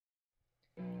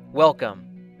Welcome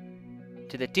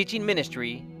to the teaching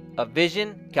ministry of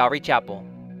Vision Calvary Chapel,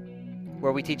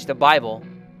 where we teach the Bible,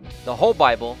 the whole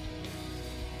Bible,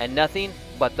 and nothing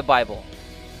but the Bible.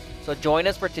 So join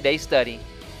us for today's study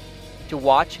to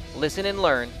watch, listen, and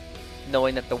learn,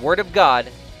 knowing that the Word of God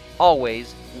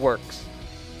always works.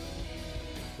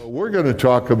 We're going to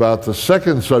talk about the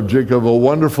second subject of A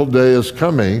Wonderful Day is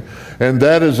Coming, and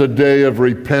that is a day of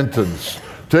repentance.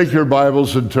 Take your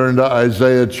Bibles and turn to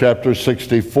Isaiah chapter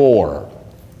 64.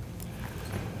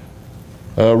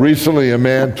 Recently a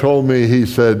man told me, he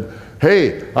said,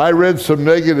 "Hey, I read some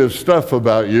negative stuff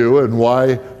about you and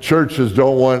why churches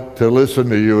don't want to listen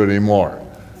to you anymore."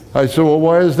 I said, "Well,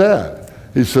 why is that?"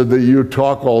 He said that you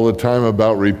talk all the time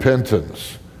about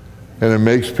repentance and it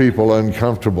makes people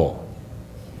uncomfortable.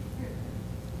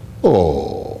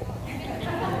 Oh,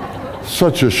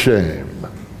 such a shame.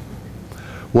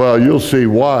 Well, you'll see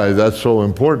why that's so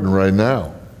important right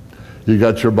now. You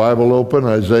got your Bible open,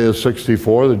 Isaiah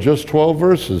 64, there are just 12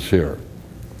 verses here.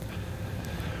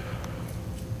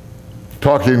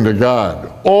 Talking to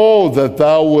God. "Oh, that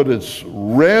thou wouldest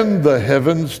rend the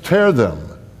heavens, tear them.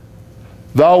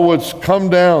 Thou wouldst come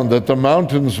down, that the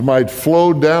mountains might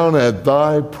flow down at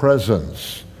thy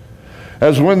presence.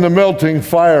 As when the melting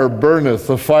fire burneth,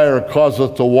 the fire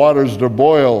causeth the waters to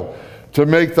boil, to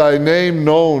make thy name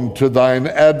known to thine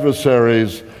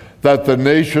adversaries, that the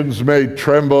nations may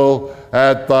tremble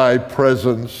at thy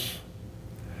presence.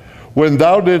 When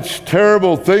thou didst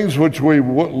terrible things which we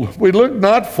looked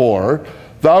not for,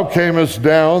 thou camest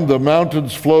down, the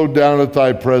mountains flowed down at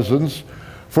thy presence.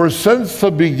 For since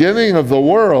the beginning of the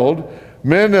world,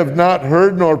 men have not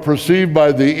heard nor perceived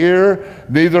by the ear,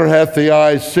 neither hath the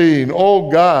eye seen, O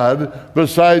God,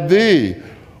 beside thee,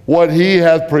 what he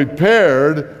hath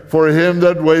prepared for him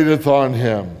that waiteth on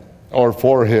him," or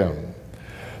for him.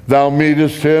 "Thou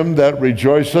meetest him that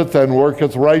rejoiceth and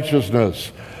worketh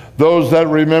righteousness, those that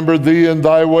remember thee in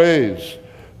thy ways.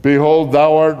 Behold,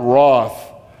 thou art wroth,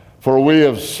 for we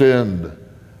have sinned.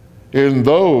 In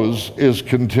those is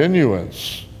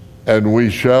continuance, and we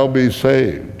shall be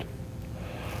saved.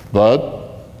 But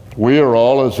we are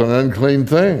all as an unclean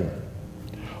thing.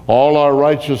 All our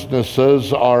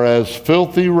righteousnesses are as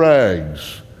filthy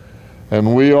rags,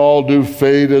 and we all do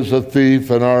fade as a thief,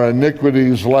 and our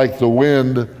iniquities like the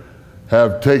wind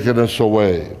have taken us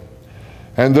away.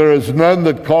 And there is none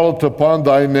that calleth upon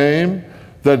thy name,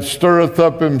 that stirreth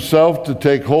up himself to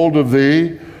take hold of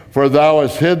thee, for thou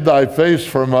hast hid thy face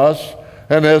from us,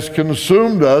 and hast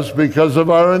consumed us because of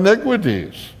our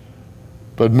iniquities.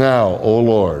 But now, O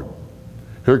Lord,"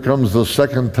 here comes the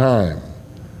second time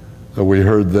that we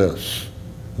heard this,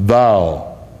 "thou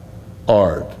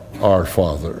art our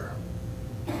Father.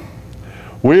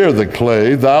 We are the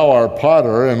clay, thou art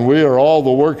potter, and we are all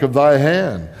the work of thy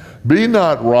hand. Be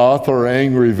not wroth or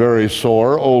angry very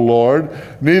sore, O Lord,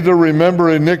 neither remember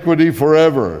iniquity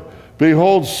forever.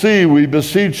 Behold, see, we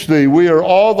beseech thee, we are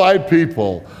all thy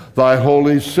people. Thy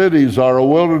holy cities are a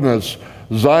wilderness.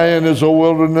 Zion is a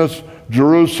wilderness,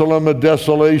 Jerusalem a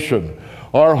desolation.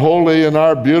 Our holy and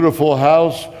our beautiful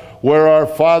house, where our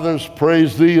fathers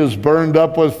praised thee, is burned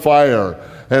up with fire,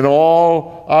 and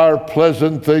all our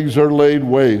pleasant things are laid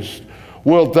waste.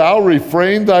 Wilt thou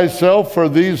refrain thyself for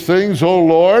these things, O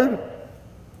Lord?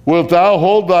 Wilt thou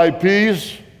hold thy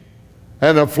peace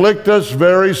and afflict us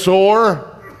very sore?"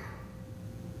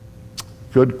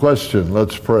 Good question.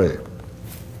 Let's pray.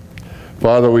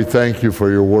 Father, we thank you for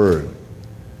your word.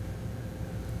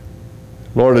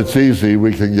 Lord, it's easy.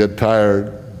 We can get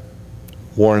tired,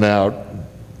 worn out,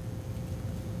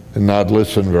 and not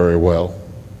listen very well.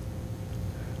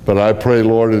 But I pray,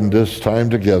 Lord, in this time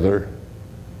together,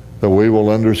 that we will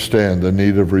understand the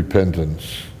need of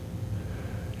repentance.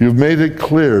 You've made it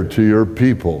clear to your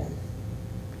people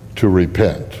to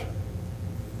repent,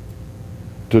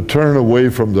 to turn away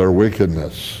from their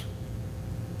wickedness,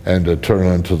 and to turn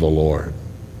unto the Lord.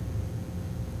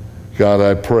 God,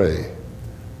 I pray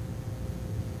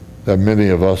that many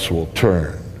of us will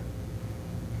turn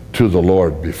to the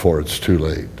Lord before it's too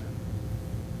late.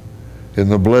 In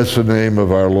the blessed name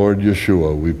of our Lord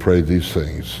Yeshua, we pray these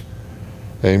things.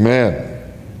 Amen.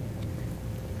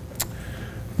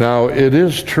 Now, it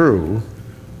is true,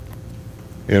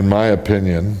 in my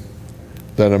opinion,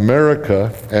 that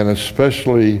America, and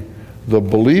especially the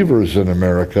believers in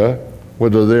America,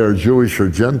 whether they are Jewish or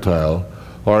Gentile,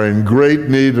 are in great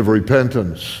need of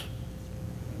repentance.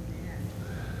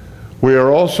 We are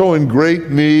also in great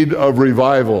need of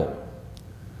revival.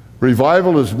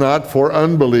 Revival is not for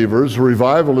unbelievers.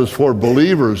 Revival is for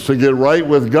believers to get right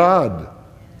with God.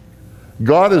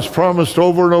 God has promised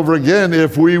over and over again,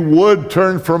 if we would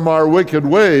turn from our wicked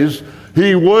ways,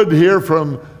 he would hear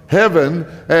from heaven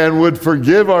and would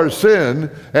forgive our sin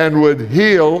and would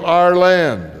heal our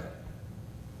land.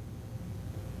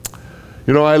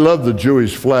 You know, I love the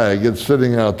Jewish flag. It's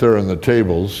sitting out there on the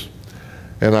tables.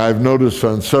 And I've noticed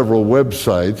on several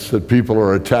websites that people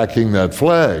are attacking that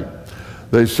flag.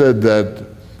 They said that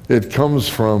it comes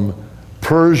from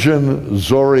Persian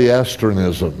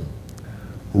Zoroastrianism.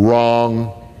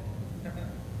 Wrong.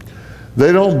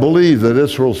 They don't believe that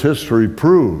Israel's history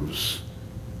proves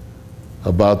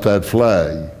about that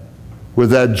flag. With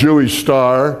that Jewish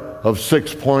star of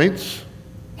 6 points,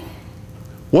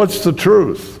 what's the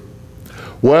truth?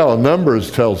 Well,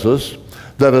 Numbers tells us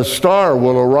that a star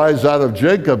will arise out of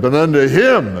Jacob, and unto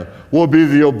him will be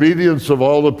the obedience of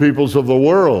all the peoples of the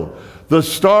world. The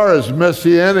star is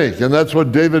messianic, and that's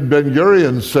what David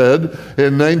Ben-Gurion said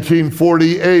in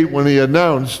 1948 when he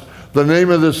announced the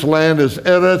name of this land is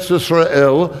Eretz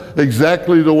Israel,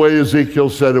 exactly the way Ezekiel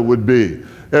said it would be.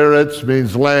 Eretz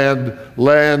means land,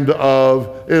 land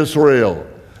of Israel.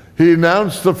 He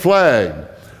announced the flag.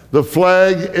 The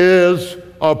flag is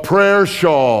a prayer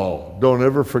shawl. Don't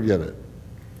ever forget it.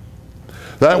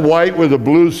 That white with a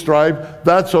blue stripe,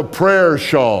 that's a prayer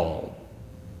shawl.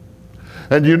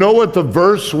 And you know what the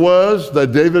verse was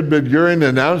that David Ben-Gurion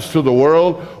announced to the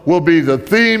world will be the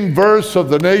theme verse of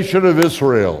the nation of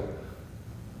Israel?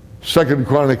 2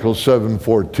 Chronicles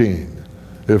 7:14.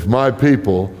 If my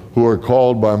people who are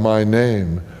called by my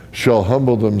name shall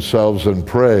humble themselves and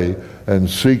pray and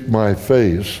seek my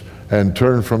face and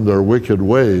turn from their wicked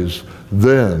ways,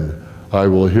 then I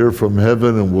will hear from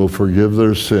heaven and will forgive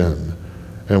their sin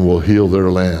and will heal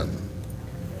their land.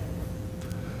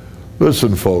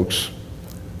 Listen, folks,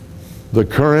 the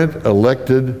current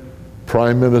elected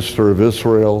Prime Minister of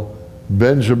Israel,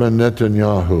 Benjamin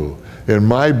Netanyahu, in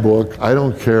my book, I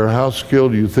don't care how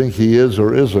skilled you think he is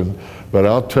or isn't, but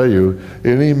I'll tell you,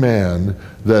 any man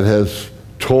that has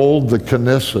told the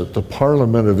Knesset, the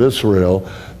Parliament of Israel,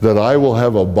 that I will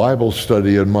have a Bible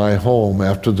study in my home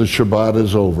after the Shabbat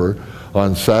is over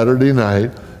on Saturday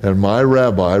night, and my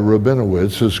rabbi,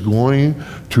 Rabinowitz, is going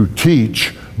to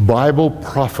teach Bible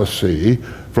prophecy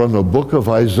from the book of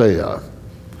Isaiah.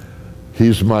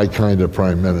 He's my kind of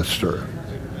prime minister.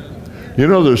 You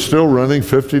know, they're still running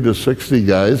 50 to 60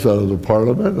 guys out of the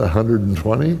parliament,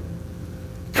 120,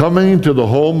 coming to the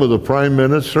home of the prime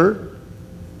minister.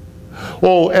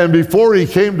 Oh, and before he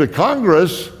came to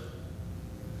Congress,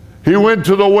 he went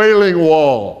to the Wailing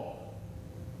Wall.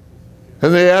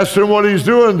 And they asked him what he's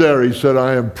doing there. He said,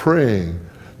 I am praying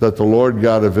that the Lord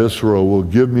God of Israel will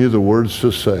give me the words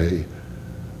to say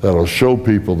that'll show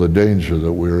people the danger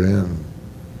that we're in.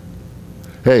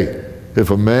 Hey, if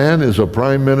a man is a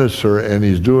prime minister and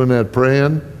he's doing that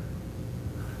praying,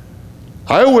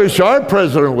 I wish our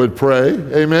president would pray.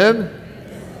 Amen?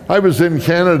 I was in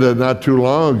Canada not too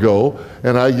long ago,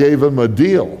 and I gave him a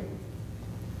deal.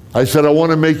 I said, I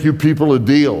want to make you people a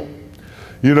deal.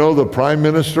 You know, the Prime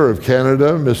Minister of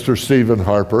Canada, Mr. Stephen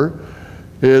Harper,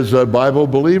 is a Bible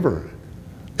believer.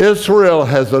 Israel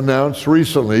has announced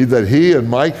recently that he and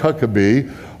Mike Huckabee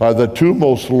are the two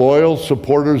most loyal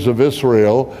supporters of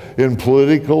Israel in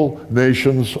political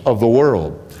nations of the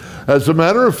world. As a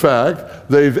matter of fact,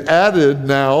 they've added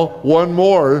now one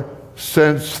more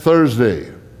since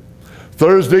Thursday.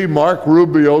 Thursday, Mark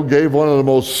Rubio gave one of the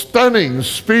most stunning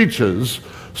speeches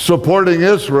supporting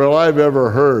Israel I've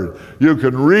ever heard. You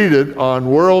can read it on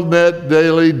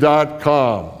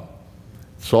worldnetdaily.com.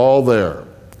 It's all there.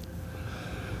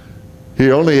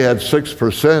 He only had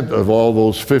 6% of all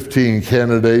those 15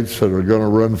 candidates that are going to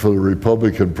run for the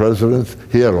Republican president.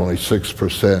 He had only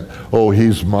 6%. Oh,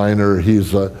 he's minor.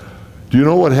 Do you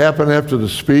know what happened after the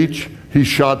speech? He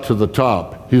shot to the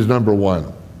top. He's number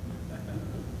one.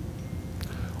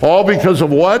 All because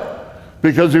of what?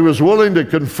 Because he was willing to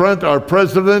confront our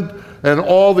president and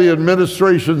all the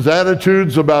administration's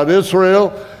attitudes about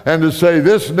Israel and to say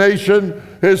this nation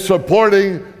is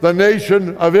supporting the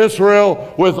nation of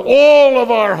Israel with all of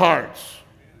our hearts.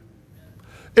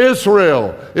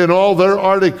 Israel, in all their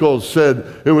articles,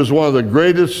 said it was one of the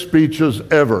greatest speeches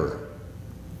ever.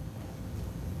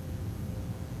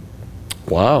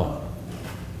 Wow.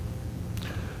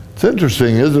 It's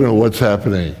interesting, isn't it, what's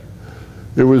happening?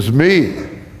 It was me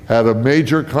at a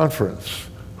major conference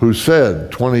who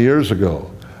said 20 years ago,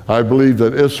 I believe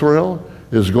that Israel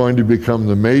is going to become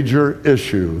the major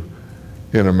issue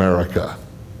in America.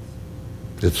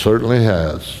 It certainly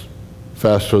has,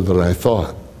 faster than I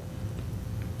thought.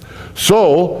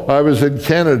 So I was in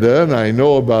Canada, and I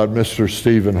know about Mr.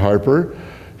 Stephen Harper.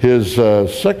 His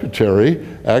secretary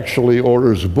actually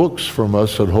orders books from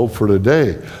us at Hope for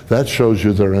Today. That shows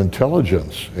you their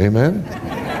intelligence. Amen?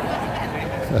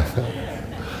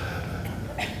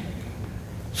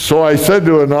 So I said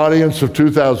to an audience of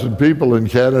 2,000 people in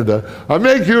Canada, I'll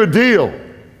make you a deal.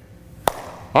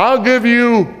 I'll give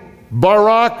you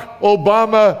Barack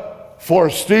Obama for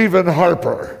Stephen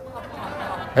Harper.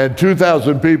 And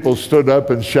 2,000 people stood up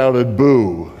and shouted,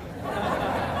 boo.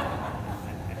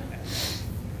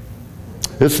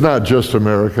 It's not just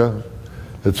America,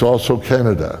 it's also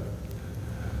Canada.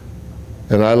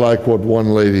 And I like what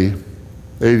one lady,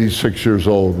 86 years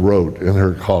old, wrote in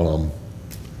her column.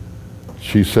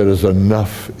 She said,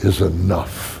 enough is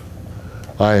enough.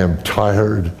 I am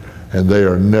tired, and they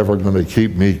are never going to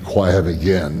keep me quiet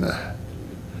again.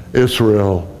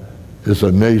 Israel is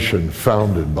a nation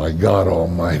founded by God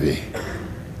Almighty.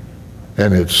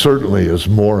 And it certainly is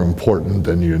more important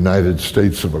than the United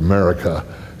States of America,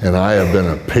 and I have been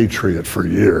a patriot for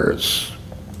years.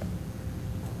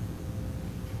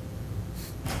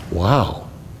 Wow.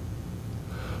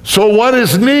 So what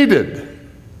is needed?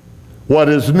 What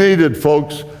is needed,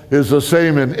 folks, is the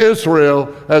same in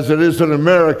Israel as it is in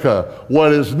America.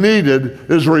 What is needed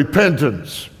is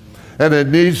repentance. And it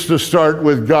needs to start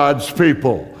with God's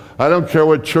people. I don't care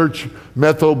what church,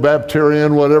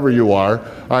 Metho-Baptarian, whatever you are.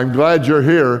 I'm glad you're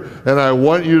here, and I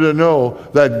want you to know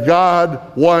that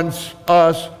God wants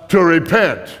us to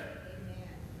repent.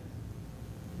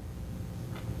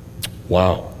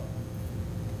 Wow.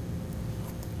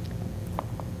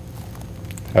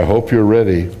 I hope you're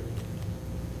ready.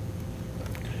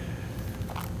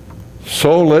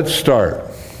 So let's start.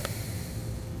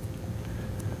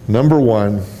 Number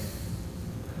one,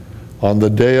 on the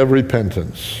day of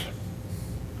repentance.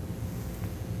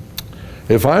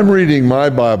 If I'm reading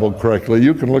my Bible correctly,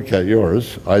 you can look at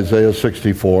yours, Isaiah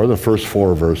 64, the first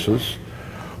 4 verses.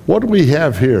 What we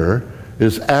have here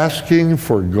is asking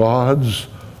for God's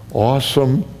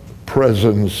awesome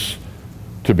presence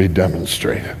to be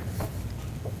demonstrated.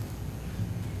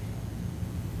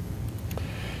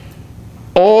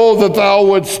 Oh, that thou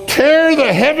wouldst tear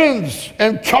the heavens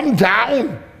and come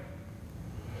down,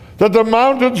 that the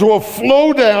mountains will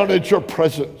flow down at your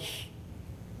presence,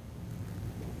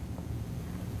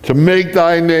 to make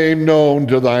thy name known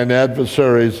to thine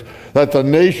adversaries, that the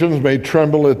nations may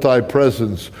tremble at thy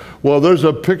presence. Well, there's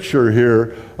a picture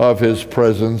here of his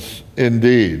presence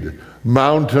indeed.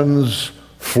 Mountains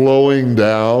flowing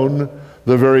down,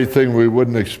 the very thing we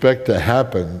wouldn't expect to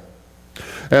happen.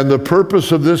 And the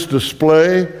purpose of this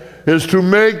display is to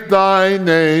make thy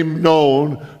name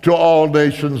known to all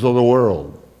nations of the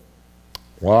world.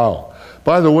 Wow.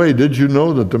 By the way, did you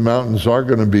know that the mountains are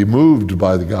going to be moved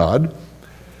by God?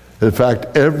 In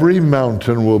fact, every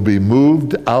mountain will be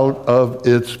moved out of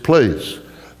its place.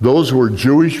 Those were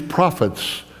Jewish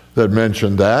prophets that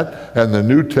mentioned that, and the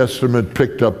New Testament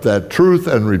picked up that truth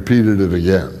and repeated it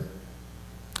again.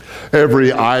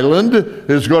 Every island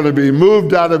is going to be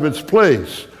moved out of its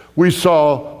place. We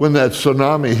saw when that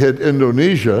tsunami hit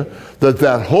Indonesia that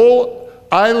that whole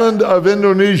island of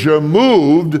Indonesia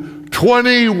moved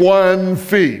 21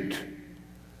 feet.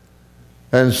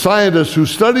 And scientists who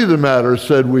study the matter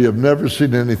said, we have never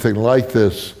seen anything like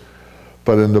this.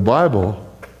 But in the Bible,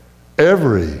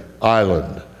 every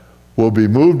island will be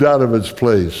moved out of its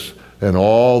place, and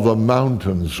all the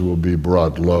mountains will be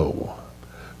brought low.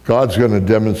 God's going to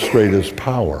demonstrate his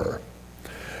power.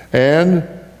 And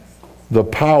the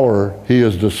power he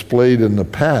has displayed in the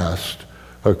past,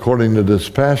 according to this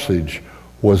passage,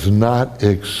 was not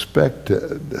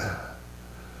expected.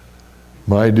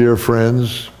 My dear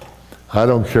friends, I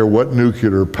don't care what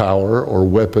nuclear power or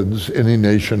weapons any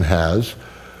nation has.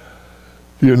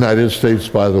 The United States,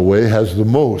 by the way, has the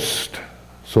most.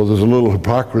 So there's a little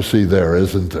hypocrisy there,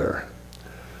 isn't there?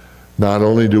 Not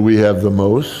only do we have the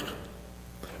most,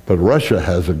 but Russia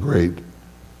has a great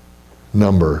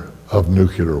number of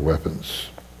nuclear weapons.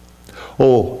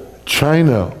 Oh,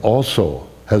 China also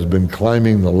has been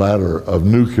climbing the ladder of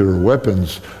nuclear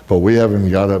weapons, but we haven't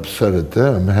got upset at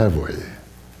them, have we?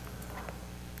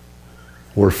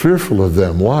 We're fearful of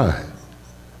them. Why?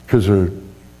 Because there's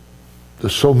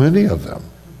so many of them.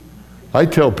 I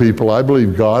tell people I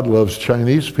believe God loves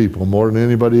Chinese people more than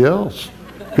anybody else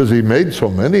because he made so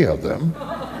many of them.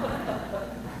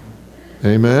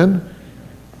 Amen?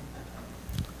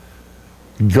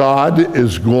 God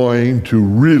is going to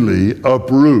really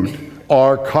uproot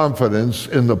our confidence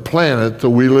in the planet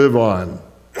that we live on.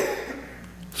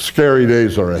 Scary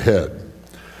days are ahead.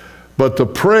 But the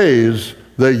praise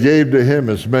they gave to him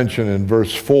is mentioned in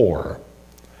verse 4.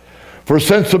 For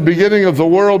since the beginning of the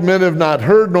world, men have not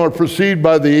heard nor perceived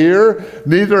by the ear,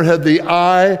 neither had the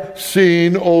eye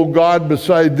seen, O God,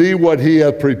 beside thee, what he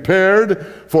hath prepared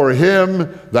for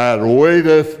him that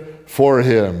waiteth for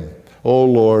him. O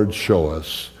Lord, show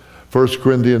us. 1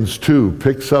 Corinthians 2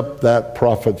 picks up that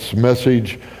prophet's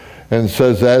message and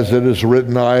says, as it is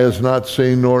written, eye has not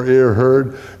seen nor ear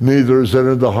heard, neither has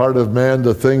entered the heart of man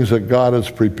the things that God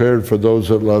has prepared for those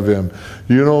that love him.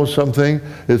 You know something?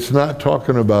 It's not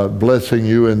talking about blessing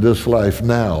you in this life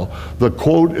now. The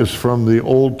quote is from the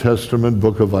Old Testament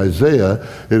book of Isaiah.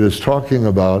 It is talking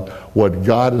about what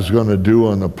God is going to do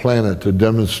on the planet to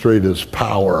demonstrate his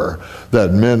power,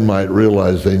 that men might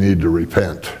realize they need to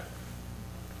repent.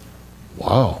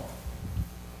 Wow.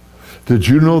 Did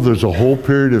you know there's a whole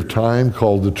period of time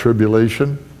called the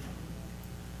tribulation?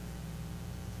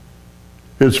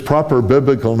 Its proper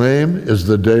biblical name is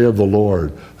the day of the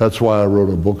Lord. That's why I wrote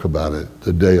a book about it.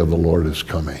 The day of the Lord is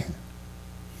coming.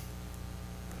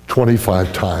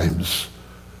 25 times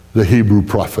the Hebrew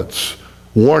prophets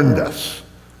warned us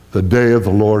the day of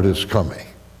the Lord is coming.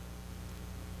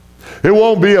 It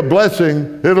won't be a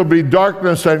blessing. It'll be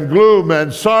darkness and gloom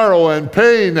and sorrow and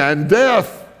pain and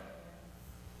death.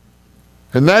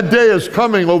 And that day is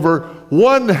coming. Over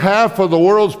 1/2 of the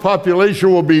world's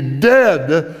population will be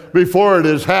dead before it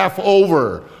is half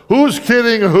over. Who's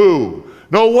kidding who?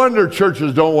 No wonder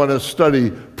churches don't want to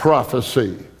study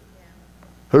prophecy.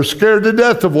 They're scared to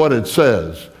death of what it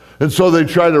says. And so they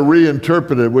try to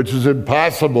reinterpret it, which is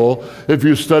impossible if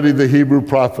you study the Hebrew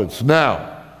prophets. Now,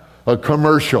 a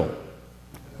commercial.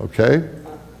 Okay?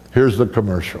 Here's the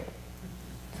commercial.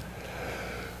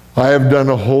 I have done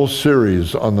a whole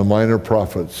series on the minor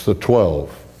prophets, the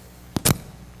 12,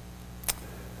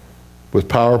 with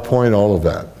PowerPoint, all of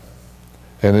that.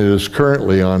 And it is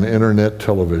currently on internet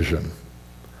television.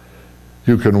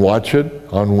 You can watch it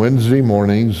on Wednesday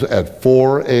mornings at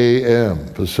 4 a.m.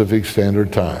 Pacific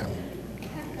Standard Time.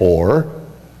 Or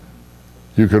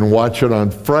you can watch it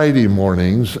on Friday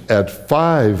mornings at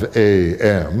 5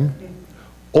 a.m.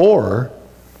 Or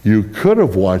you could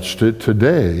have watched it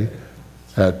today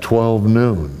at 12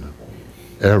 noon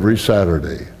every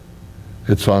Saturday.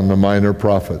 It's on the minor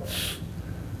prophets.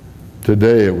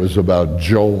 Today it was about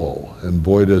Joel, and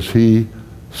boy does he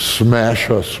smash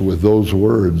us with those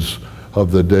words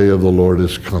of the day of the Lord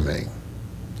is coming.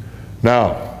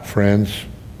 Now, friends,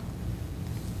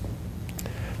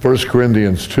 1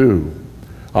 Corinthians 2,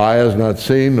 eye has not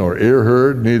seen nor ear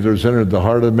heard, neither has entered the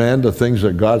heart of man the things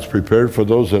that God's prepared for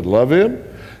those that love him.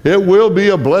 It will be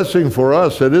a blessing for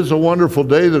us. It is a wonderful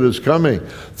day that is coming.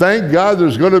 Thank God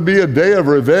there's going to be a day of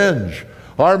revenge.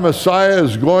 Our Messiah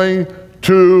is going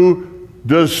to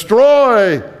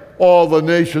destroy all the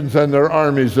nations and their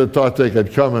armies that thought they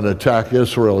could come and attack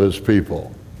Israel, his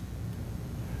people.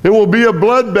 It will be a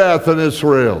bloodbath in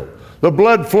Israel. The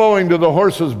blood flowing to the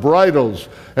horses' bridles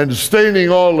and staining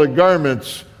all the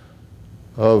garments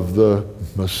of the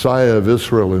Messiah of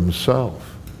Israel himself.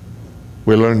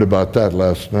 We learned about that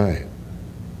last night.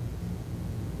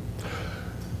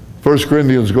 1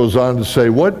 Corinthians goes on to say,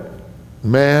 what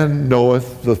man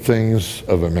knoweth the things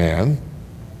of a man,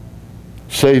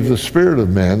 save the spirit of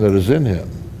man that is in him?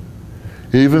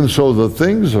 Even so the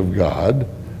things of God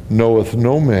knoweth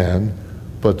no man,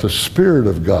 but the Spirit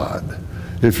of God.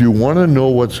 If you want to know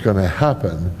what's going to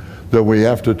happen, then we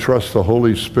have to trust the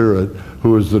Holy Spirit,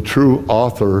 who is the true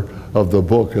author of the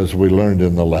book, as we learned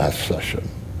in the last session.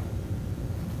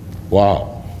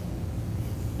 Wow.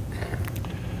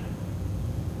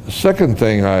 The second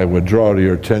thing I would draw to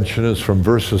your attention is from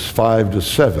verses 5 to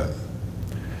 7.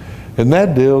 And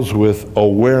that deals with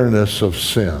awareness of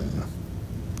sin.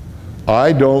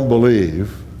 I don't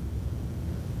believe,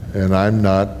 and I'm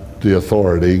not the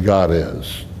authority, God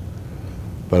is,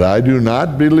 but I do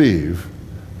not believe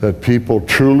that people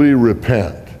truly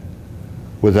repent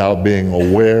without being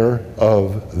aware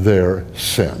of their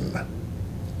sin.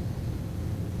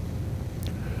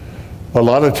 A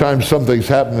lot of times something's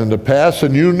happened in the past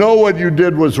and you know what you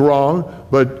did was wrong,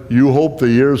 but you hope the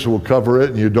years will cover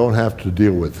it and you don't have to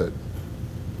deal with it.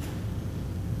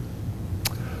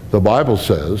 The Bible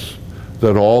says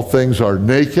that all things are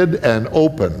naked and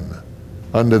open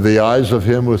under the eyes of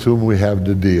him with whom we have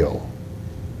to deal.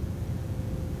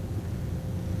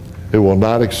 It will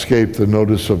not escape the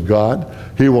notice of God.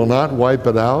 He will not wipe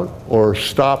it out or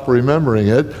stop remembering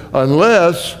it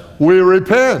unless we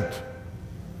repent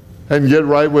and get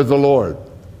right with the Lord.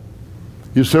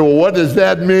 You say, well, what does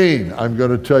that mean? I'm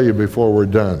going to tell you before we're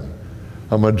done.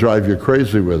 I'm going to drive you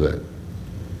crazy with it.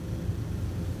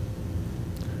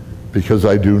 Because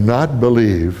I do not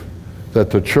believe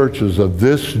that the churches of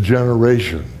this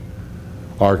generation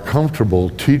are comfortable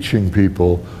teaching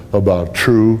people about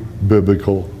true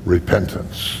biblical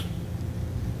repentance.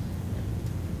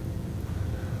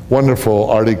 Wonderful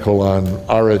article on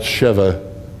Aretz Sheva,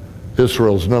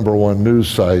 Israel's #1 news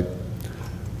site,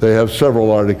 They have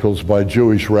several articles by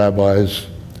Jewish rabbis,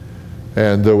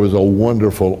 and there was a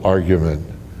wonderful argument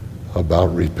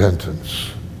about repentance.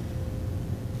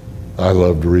 I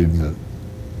loved reading it.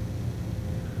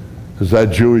 As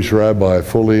that Jewish rabbi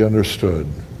fully understood,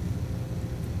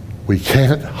 we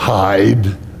can't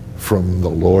hide from the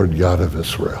Lord God of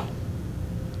Israel.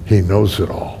 He knows it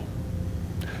all.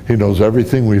 He knows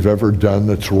everything we've ever done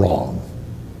that's wrong.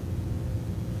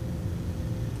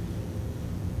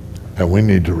 And we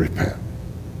need to repent.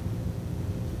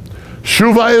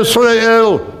 Shuva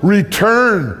Israel,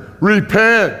 return,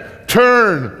 repent,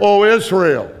 turn, O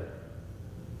Israel,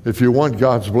 if you want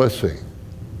God's blessing.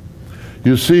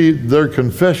 You see, their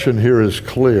confession here is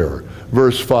clear.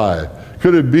 Verse 5.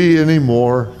 Could it be any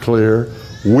more clear?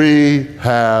 We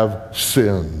have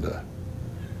sinned.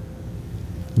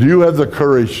 Do you have the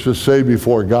courage to say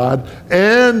before God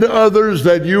and others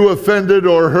that you offended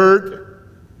or hurt,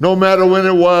 no matter when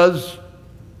it was?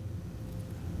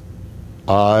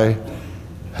 I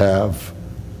have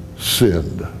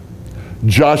sinned.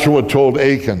 Joshua told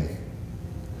Achan,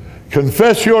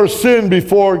 confess your sin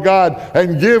before God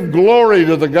and give glory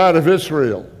to the God of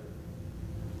Israel.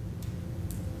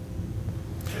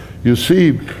 You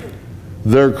see,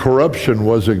 their corruption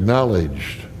was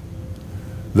acknowledged.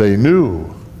 They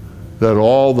knew that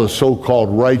all the so-called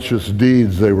righteous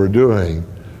deeds they were doing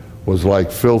was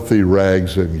like filthy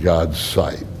rags in God's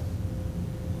sight.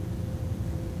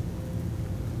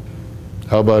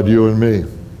 How about you and me?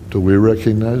 Do we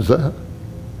recognize that?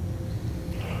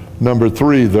 Number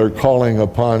 3, their calling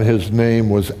upon his name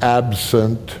was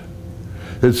absent.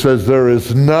 It says, there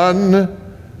is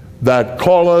none that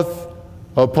calleth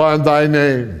upon thy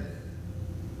name.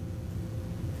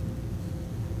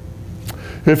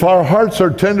 If our hearts are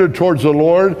tender towards the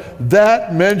Lord,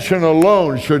 that mention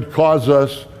alone should cause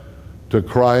us to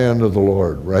cry unto the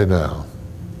Lord right now.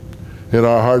 In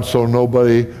our hearts, so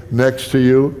nobody next to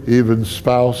you, even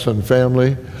spouse and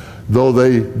family, though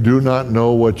they do not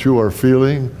know what you are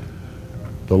feeling,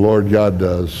 the Lord God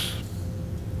does.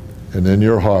 And in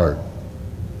your heart,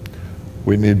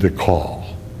 we need to call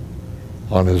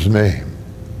on his name.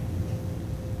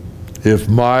 If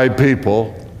my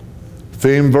people,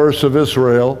 theme verse of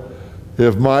Israel,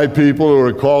 if my people who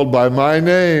are called by my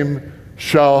name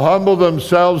shall humble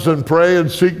themselves and pray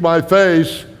and seek my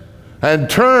face and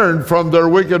turn from their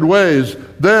wicked ways,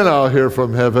 then I'll hear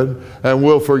from heaven and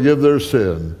will forgive their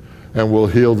sin and will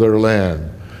heal their land.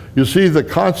 You see, the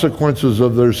consequences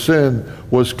of their sin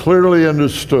was clearly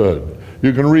understood.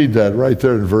 You can read that right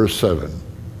there in verse 7.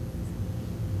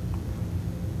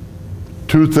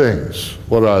 2 things.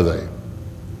 What are they?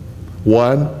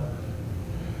 1,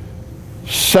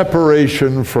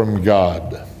 separation from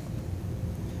God.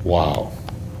 Wow.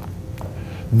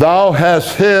 Thou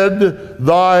hast hid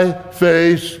thy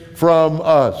face from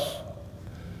us.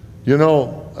 You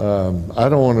know, I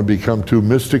don't want to become too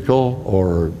mystical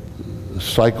or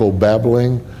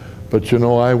psychobabbling, but you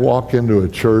know, I walk into a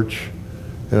church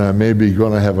and I may be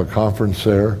going to have a conference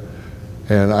there,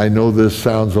 and I know this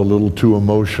sounds a little too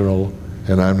emotional,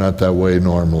 and I'm not that way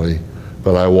normally,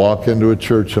 but I walk into a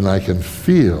church and I can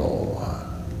feel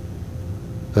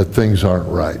that things aren't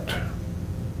right.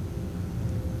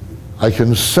 I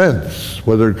can sense,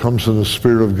 whether it comes from the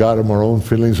Spirit of God or my own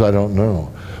feelings, I don't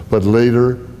know. But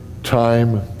later,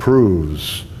 time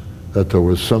proves that there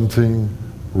was something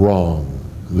wrong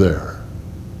there.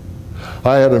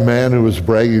 I had a man who was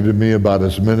bragging to me about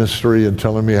his ministry and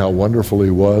telling me how wonderful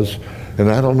he was, and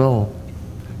I don't know.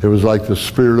 It was like the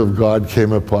Spirit of God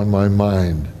came upon my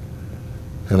mind.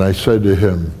 And I said to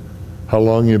him, how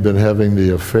long you been having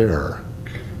the affair?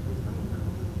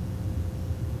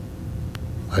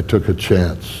 I took a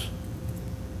chance.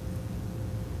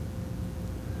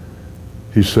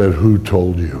 He said, who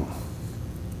told you?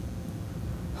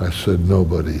 I said,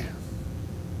 nobody.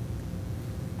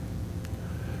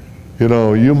 You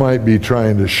know, you might be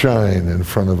trying to shine in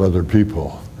front of other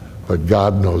people, but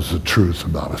God knows the truth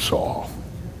about us all.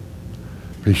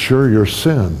 Be sure your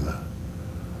sin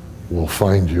will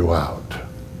find you out.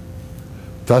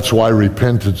 That's why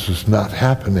repentance is not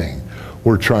happening.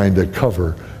 We're trying to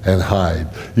cover and hide.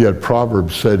 Yet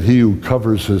Proverbs said, he who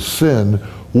covers his sin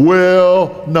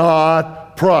will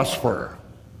not prosper.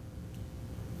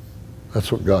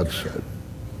 That's what God said.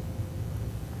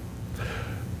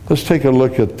 Let's take a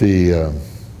look at the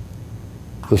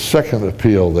second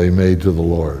appeal they made to the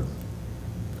Lord.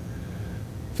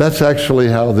 That's actually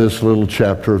how this little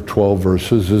chapter of 12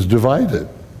 verses is divided.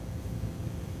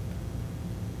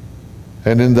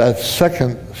 And in that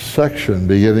second section,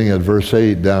 beginning at verse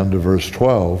 8 down to verse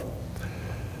 12,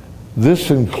 this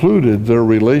included their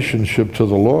relationship to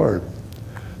the Lord.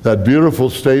 That beautiful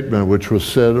statement which was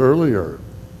said earlier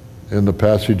in the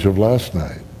passage of last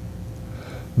night.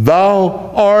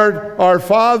 Thou art our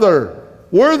Father.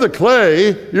 We're the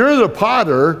clay, you're the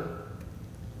potter.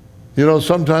 You know,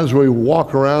 sometimes we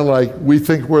walk around like we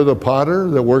think we're the potter,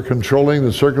 that we're controlling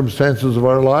the circumstances of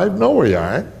our life. No, we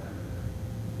aren't.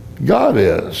 God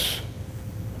is.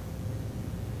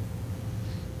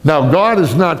 Now, God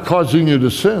is not causing you to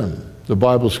sin. The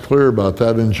Bible's clear about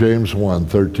that in James 1,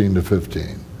 13 to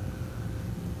 15.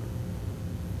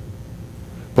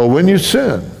 But when you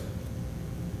sin,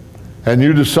 and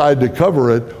you decide to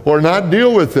cover it or not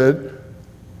deal with it,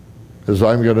 as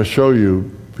I'm going to show you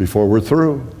before we're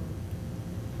through,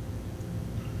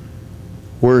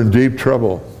 we're in deep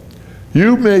trouble.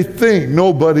 You may think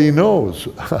nobody knows.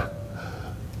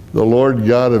 The Lord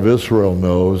God of Israel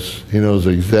knows. He knows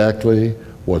exactly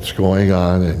what's going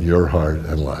on in your heart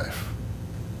and life.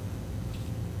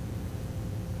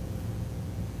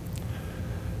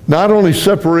 Not only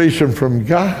separation from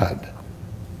God,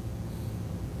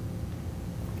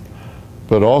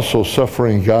 but also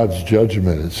suffering God's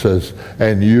judgment. It says,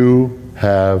 and you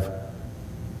have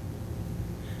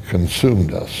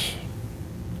consumed us.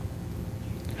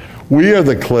 We are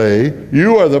the clay,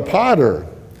 you are the potter.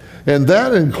 And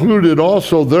that included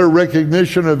also their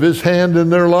recognition of his hand in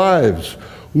their lives.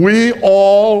 We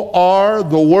all are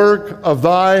the work of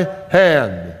thy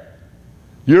hand.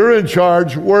 You're in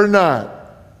charge, we're not.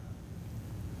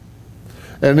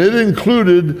 And it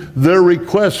included their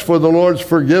request for the Lord's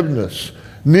forgiveness.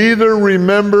 Neither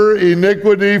remember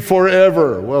iniquity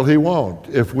forever. Well, he won't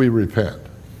if we repent.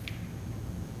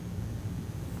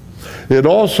 It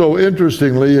also,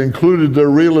 interestingly, included their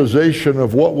realization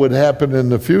of what would happen in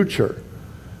the future.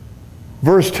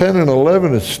 Verse 10 and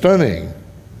 11 is stunning.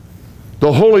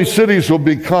 The holy cities will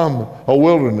become a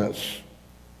wilderness.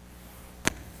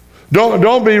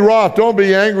 Don't be wroth, don't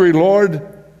be angry, Lord.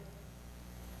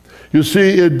 You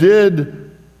see, it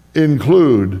did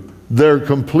include their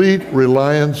complete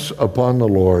reliance upon the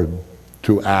Lord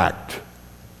to act.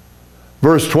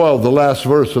 Verse 12, the last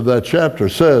verse of that chapter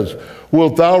says,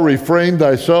 wilt thou refrain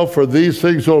thyself for these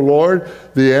things, O Lord?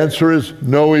 The answer is,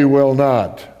 no, he will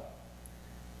not.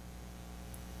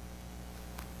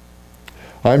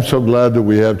 I'm so glad that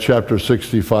we have chapter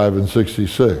 65 and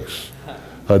 66,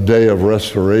 a day of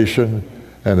restoration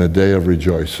and a day of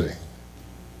rejoicing.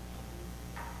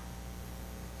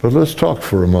 But let's talk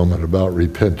for a moment about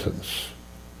repentance.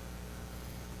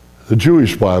 The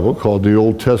Jewish Bible, called the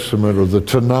Old Testament or the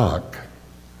Tanakh,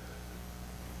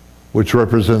 which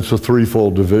represents a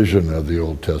threefold division of the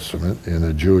Old Testament in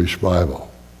a Jewish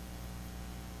Bible.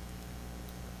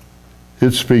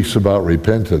 It speaks about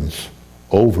repentance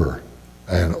over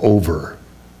and over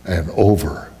and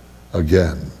over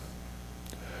again.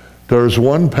 There's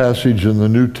one passage in the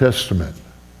New Testament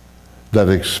that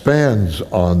expands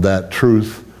on that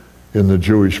truth in the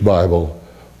Jewish Bible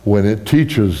when it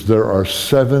teaches there are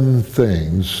 7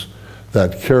 things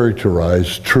that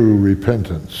characterize true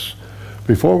repentance.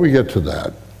 Before we get to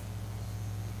that,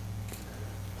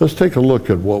 let's take a look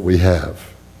at what we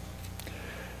have.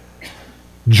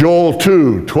 Joel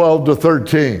 2, 12 to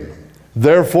 13.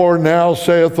 Therefore now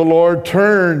saith the Lord,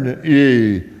 turn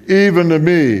ye even to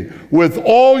me with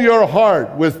all your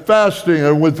heart, with fasting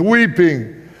and with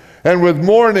weeping and with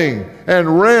mourning,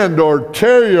 and rend or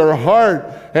tear your heart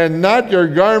and not your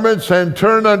garments, and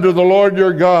turn unto the Lord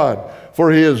your God.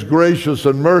 For he is gracious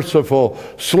and merciful,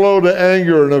 slow to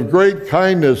anger, and of great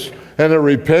kindness, and it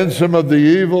repents him of the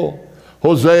evil.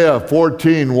 Hosea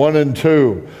 14, 1 and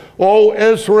 2. O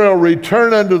Israel,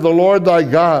 return unto the Lord thy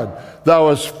God. Thou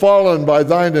hast fallen by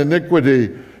thine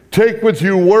iniquity. Take with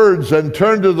you words, and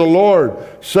turn to the Lord.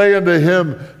 Say unto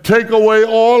him, take away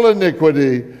all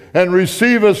iniquity, and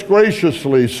receive us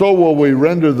graciously. So will we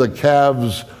render the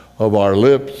calves of our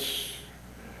lips.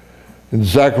 In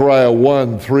Zechariah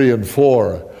 1, 3 and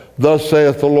 4, thus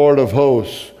saith the Lord of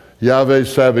hosts, Yahweh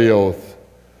Sabaoth,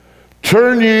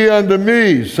 turn ye unto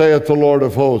me, saith the Lord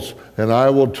of hosts, and I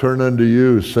will turn unto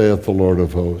you, saith the Lord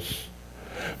of hosts.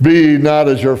 Be ye not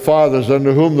as your fathers,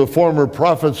 unto whom the former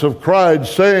prophets have cried,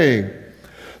 saying,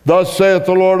 thus saith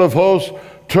the Lord of hosts,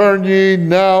 turn ye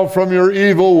now from your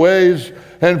evil ways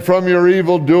and from your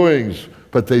evil doings.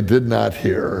 But they did not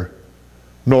hear,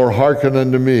 nor hearken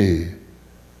unto me,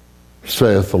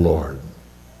 saith the Lord.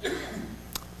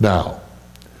 Now,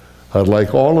 I'd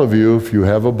like all of you, if you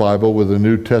have a Bible with a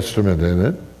New Testament in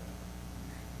it,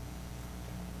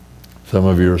 some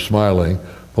of you are smiling,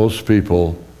 most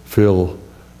people feel,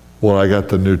 well, I got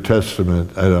the New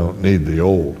Testament, I don't need the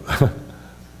Old.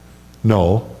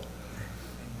 No.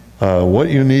 What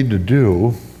you need to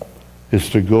do is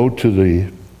to go to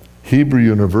the Hebrew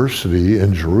University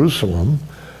in Jerusalem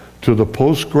to the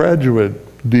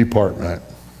postgraduate department.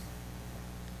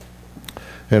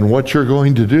 And what you're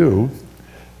going to do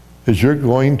is you're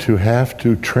going to have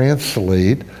to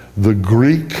translate the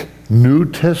Greek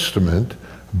New Testament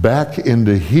back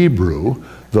into Hebrew,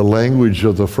 the language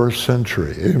of the first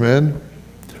century. Amen?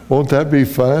 Won't that be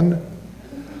fun?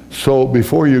 So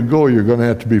before you go, you're going to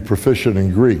have to be proficient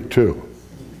in Greek too.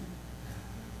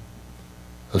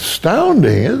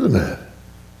 Astounding, isn't it?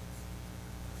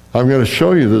 I'm going to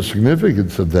show you the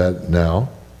significance of that now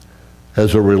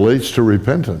as it relates to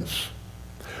repentance.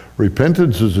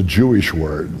 Repentance is a Jewish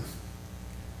word.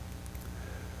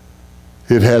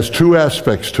 It has two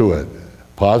aspects to it,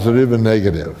 positive and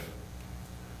negative.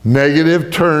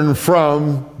 Negative, turn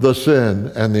from the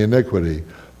sin and the iniquity.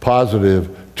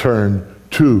 Positive, turn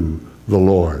to the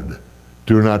Lord.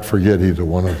 Do not forget either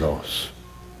one of those.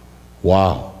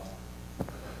 Wow.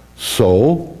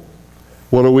 So,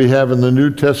 what do we have in the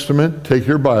New Testament? Take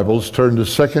your Bibles, turn to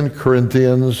 2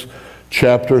 Corinthians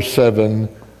chapter 7,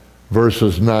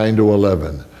 verses 9 to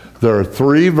 11. There are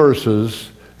 3 verses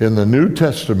in the New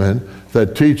Testament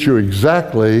that teach you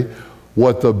exactly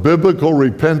what the biblical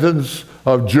repentance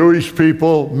of Jewish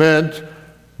people meant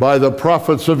by the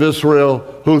prophets of Israel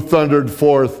who thundered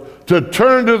forth to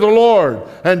turn to the Lord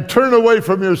and turn away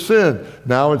from your sin.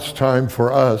 Now it's time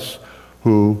for us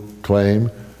who claim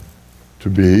to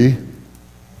be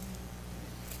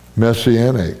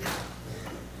messianic.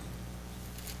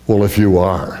 Well, if you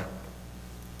are,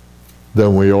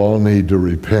 then we all need to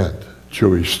repent,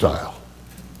 Jewish style.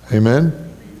 Amen?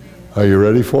 Are you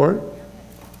ready for it?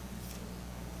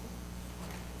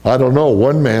 I don't know,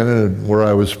 one man where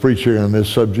I was preaching on this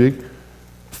subject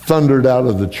thundered out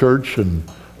of the church, and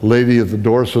a lady at the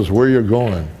door says, "Where are you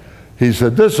going?" He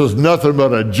said, "This is nothing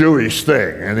but a Jewish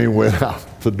thing." And he went out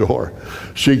the door.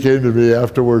 She came to me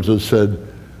afterwards and said,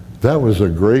 "That was a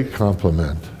great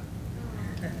compliment.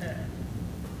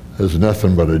 It's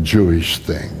nothing but a Jewish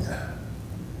thing."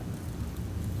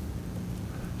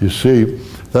 You see,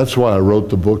 that's why I wrote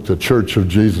the book, The Church of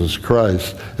Jesus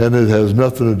Christ, and it has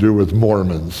nothing to do with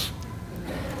Mormons.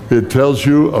 It tells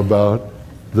you about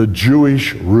the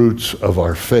Jewish roots of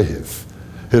our faith.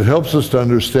 It helps us to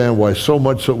understand why so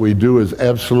much that we do is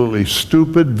absolutely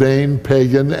stupid, vain,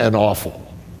 pagan, and awful.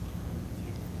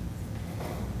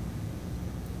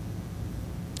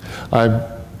 I'm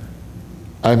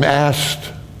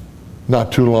asked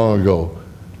not too long ago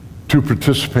to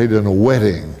participate in a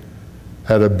wedding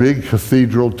at a big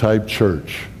cathedral-type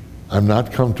church. I'm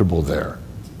not comfortable there.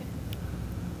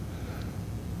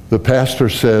 The pastor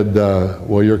said,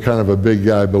 "Well, you're kind of a big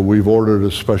guy, but we've ordered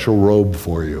a special robe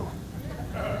for you."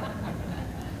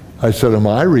 I said, "Am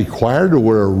I required to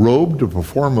wear a robe to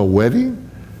perform a wedding?"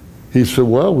 He said,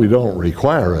 "Well, we don't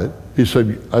require it."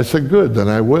 I said, "Good, then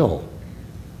I will."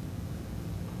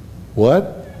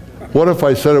 What? What if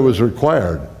I said it was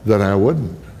required? Then I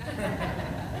wouldn't.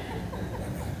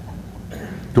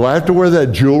 Do I have to wear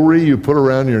that jewelry you put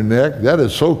around your neck? That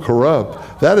is so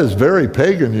corrupt. That is very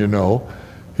pagan, you know.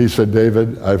 He said,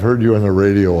 "David, I've heard you on the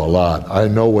radio a lot. I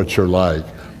know what you're like.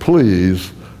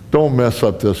 Please don't mess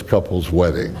up this couple's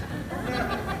wedding."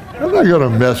 I'm not going to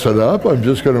mess it up. I'm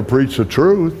just going to preach the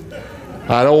truth.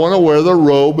 I don't want to wear the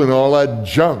robe and all that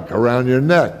junk around your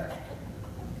neck.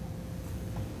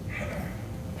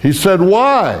 He said,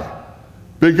 "Why?"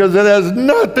 Because it has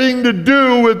nothing to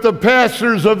do with the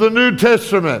pastors of the New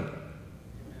Testament.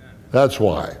 That's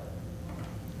why.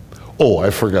 Oh,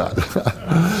 I forgot.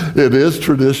 It is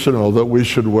traditional that we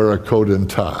should wear a coat and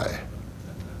tie.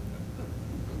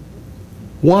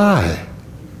 Why?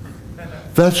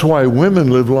 That's why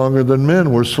women live longer than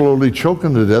men. We're slowly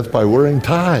choking to death by wearing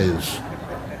ties.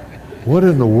 What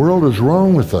in the world is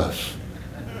wrong with us?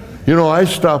 You know, I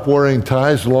stopped wearing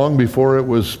ties long before it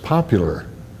was popular,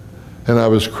 and I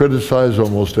was criticized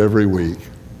almost every week.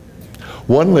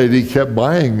 One lady kept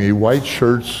buying me white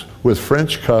shirts with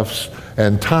French cuffs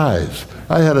and ties.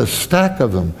 I had a stack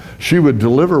of them. She would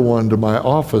deliver one to my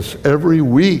office every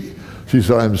week. She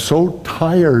said, "I'm so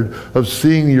tired of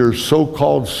seeing your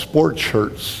so-called sport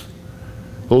shirts.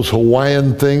 Those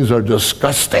Hawaiian things are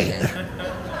disgusting."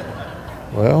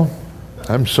 Well,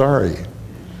 I'm sorry.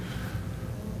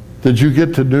 Did you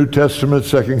get to New Testament,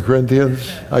 2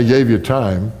 Corinthians? I gave you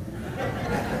time.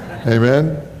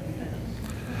 Amen?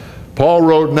 Paul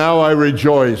wrote, "Now I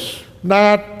rejoice,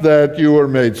 not that you were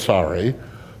made sorry,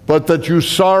 but that you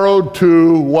sorrowed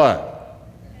to" what?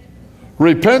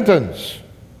 Repentance.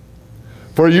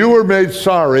 "For you were made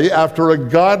sorry after a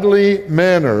godly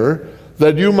manner,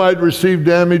 that you might receive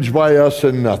damage by us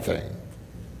in nothing."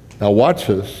 Now watch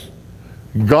this.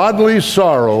 Godly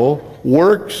sorrow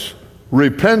works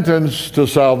repentance to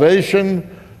salvation,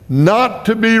 not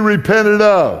to be repented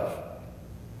of.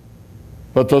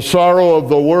 But the sorrow of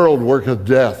the world worketh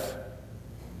death.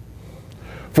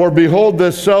 For behold,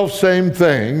 this selfsame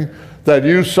thing that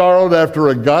you sorrowed after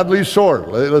a godly sort,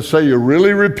 let's say you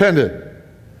really repented,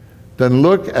 then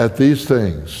look at these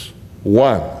things.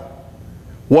 1,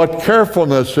 what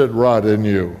carefulness it wrought in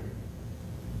you.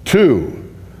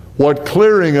 2, what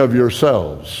clearing of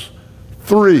yourselves.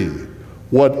 3,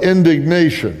 what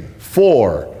indignation.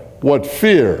 4, what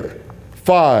fear.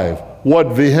 5,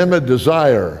 what vehement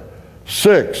desire.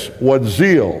 6, what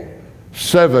zeal.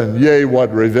 7, yea,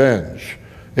 what revenge.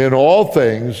 In all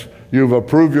things you've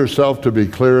approved yourself to be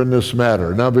clear in this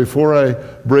matter. Now, before I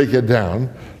break it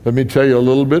down, let me tell you a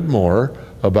little bit more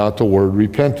about the word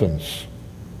repentance.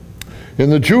 In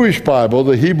the Jewish Bible,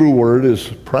 the Hebrew word is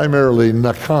primarily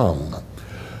nakam.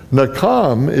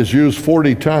 Nakam is used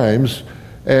 40 times,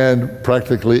 and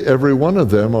practically every one of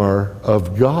them are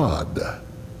of God.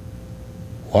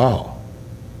 Wow.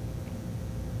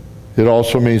 It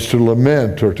also means to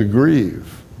lament or to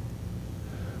grieve.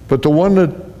 But the one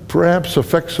that perhaps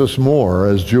affects us more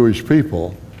as Jewish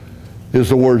people is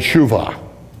the word shuvah.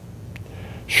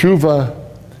 Shuvah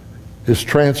is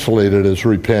translated as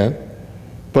repent,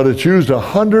 but it's used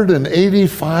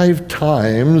 185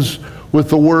 times with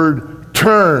the word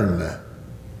turn.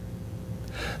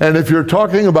 And if you're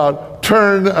talking about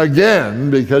turn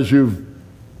again because you've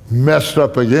messed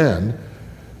up again,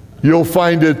 you'll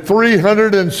find it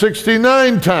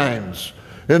 369 times.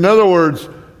 In other words,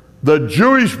 the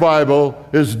Jewish Bible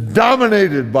is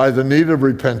dominated by the need of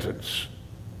repentance.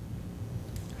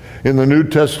 In the New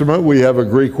Testament, we have a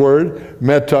Greek word,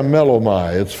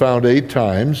 metamelomai. It's found 8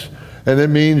 times, and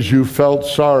it means you felt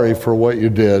sorry for what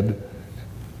you did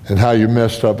and how you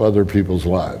messed up other people's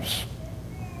lives.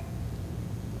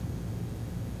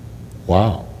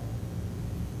 Wow.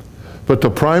 But the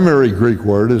primary Greek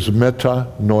word is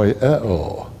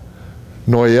metanoeo.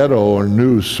 Noeto, or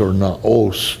nous, or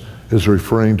naos, is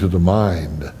referring to the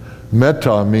mind.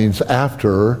 Meta means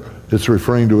after. It's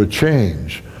referring to a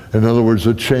change. In other words,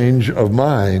 a change of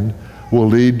mind will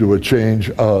lead to a change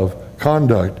of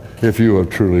conduct if you have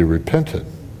truly repented.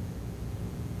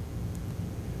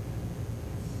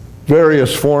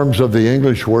 Various forms of the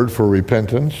English word for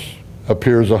repentance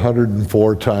appears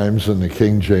 104 times in the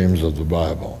King James of the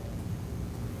Bible.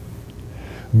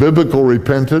 Biblical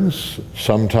repentance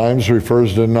sometimes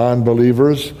refers to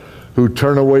non-believers who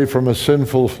turn away from a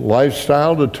sinful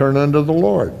lifestyle to turn unto the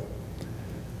Lord.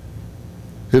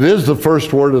 It is the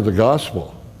first word of the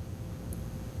gospel.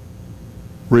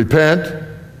 Repent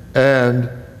and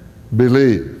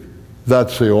believe.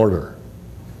 That's the order.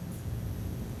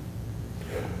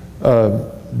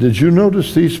 Did you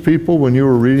notice these people when you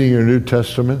were reading your New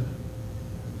Testament?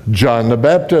 John the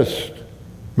Baptist,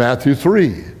 Matthew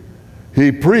 3.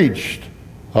 He preached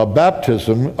a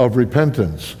baptism of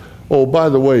repentance. Oh, by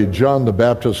the way, John the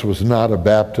Baptist was not a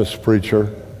Baptist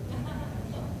preacher.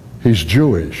 He's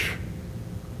Jewish.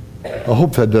 I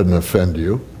hope that doesn't offend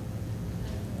you.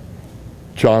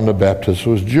 John the Baptist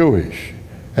was Jewish,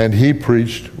 and he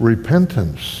preached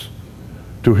repentance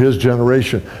to his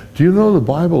generation. Do you know the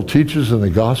Bible teaches in the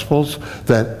Gospels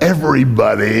that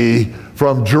everybody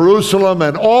from Jerusalem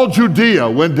and all Judea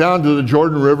went down to the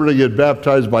Jordan River to get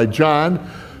baptized by John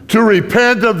to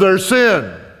repent of their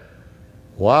sin?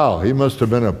 Wow, he must have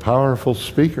been a powerful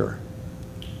speaker.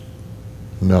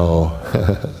 No,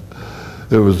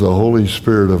 it was the Holy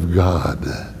Spirit of God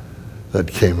that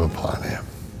came upon him.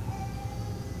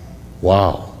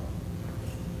 Wow.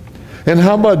 And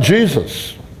how about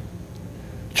Jesus?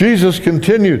 Jesus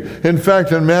continued. In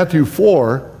fact, in Matthew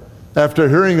 4, after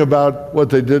hearing about what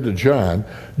they did to John,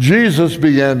 Jesus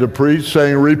began to preach,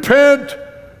 saying, "Repent,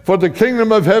 for the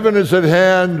kingdom of heaven is at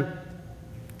hand."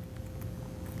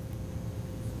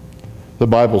 The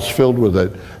Bible's filled with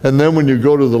it. And then when you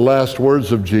go to the last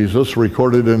words of Jesus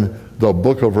recorded in the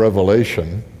book of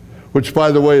Revelation, which,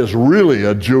 by the way, is really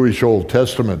a Jewish Old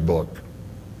Testament book.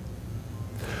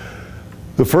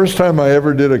 The first time I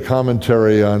ever did a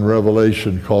commentary on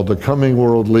Revelation called The Coming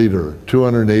World Leader,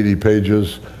 280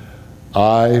 pages,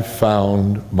 I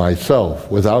found myself,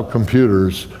 without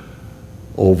computers,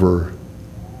 over,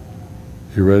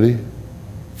 you ready?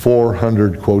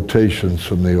 400 quotations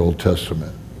from the Old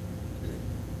Testament.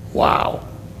 Wow.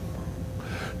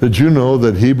 Did you know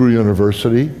that Hebrew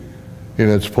University, in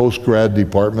its post-grad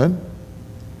department,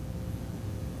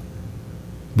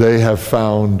 they have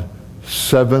found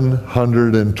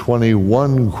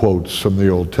 721 quotes from the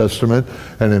Old Testament,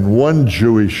 and in one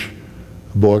Jewish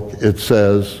book it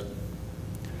says,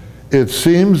 it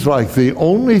seems like the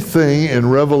only thing in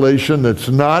Revelation that's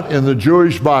not in the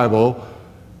Jewish Bible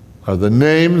are the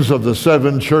names of the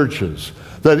 7 churches.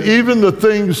 That even the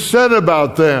things said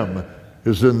about them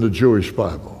is in the Jewish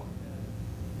Bible.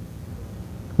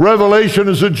 Revelation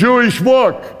is a Jewish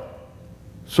book.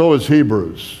 So is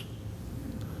Hebrews.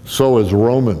 So is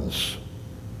Romans.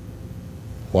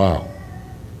 Wow.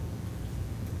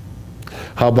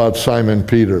 How about Simon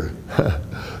Peter?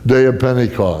 Day of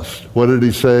Pentecost. What did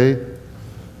he say?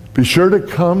 Be sure to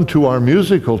come to our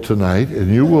musical tonight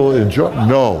and you will enjoy.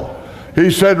 No. He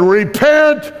said,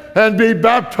 repent and be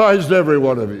baptized, every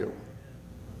one of you.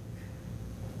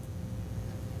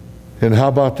 And how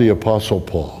about the Apostle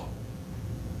Paul?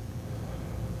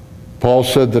 Paul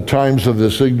said the times of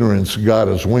this ignorance God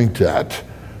has winked at,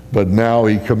 but now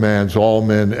he commands all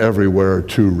men everywhere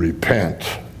to repent.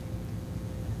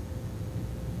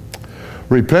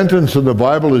 Repentance in the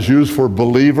Bible is used for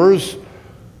believers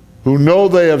who know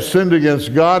they have sinned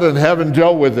against God and haven't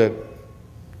dealt with it.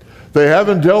 They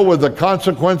haven't dealt with the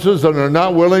consequences and are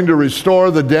not willing to restore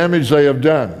the damage they have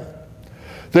done.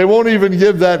 They won't even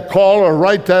give that call or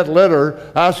write that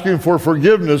letter asking for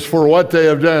forgiveness for what they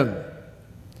have done.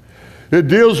 It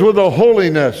deals with a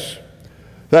holiness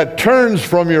that turns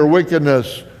from your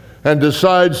wickedness and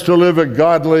decides to live a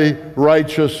godly,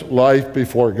 righteous life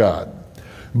before God.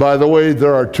 By the way,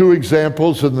 there are 2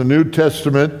 examples in the New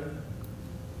Testament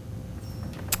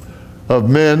of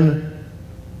men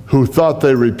who thought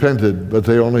they repented, but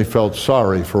they only felt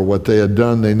sorry for what they had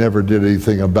done. They never did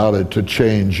anything about it to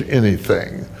change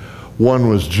anything. One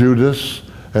was Judas,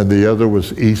 and the other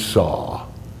was Esau.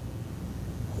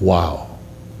 Wow.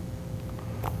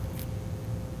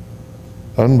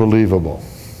 Unbelievable.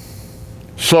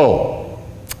 So,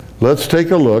 let's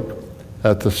take a look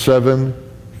at the 7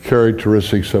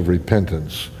 characteristics of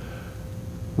repentance.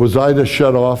 Was I to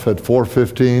shut off at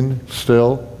 4:15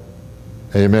 still?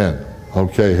 Amen.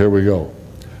 Okay, here we go.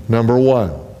 Number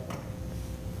 1,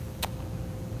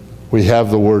 we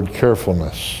have the word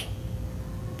carefulness.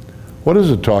 What is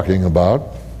it talking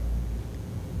about?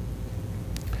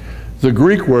 The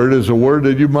Greek word is a word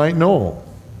that you might know.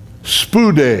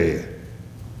 Spude.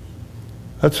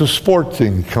 That's a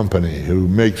sporting company who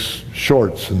makes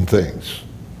shorts and things.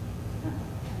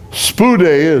 Spude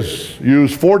is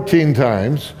used 14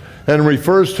 times and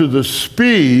refers to the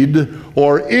speed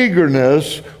or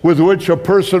eagerness with which a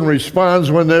person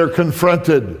responds when they're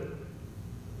confronted.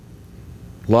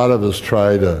 A lot of us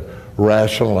try to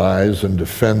rationalize and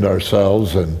defend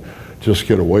ourselves and just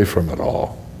get away from it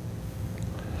all.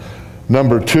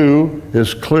 Number 2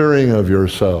 is clearing of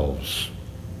yourselves.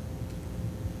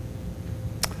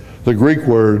 The Greek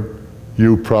word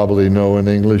you probably know in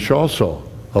English also,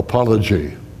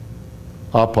 apology,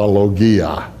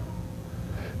 apologia.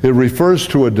 It refers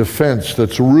to a defense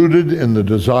that's rooted in the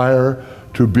desire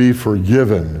to be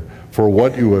forgiven for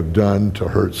what you have done to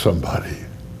hurt somebody.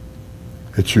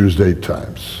 It's used 8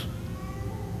 times.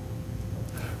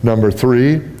 Number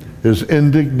 3 is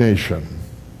indignation.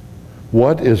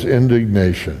 What is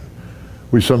indignation?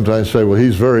 We sometimes say, well,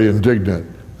 he's very indignant.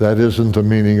 That isn't the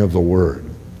meaning of the word.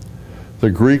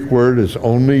 The Greek word is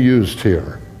only used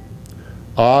here.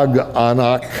 Ag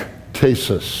anak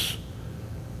tesis.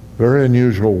 Very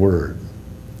unusual word.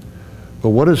 But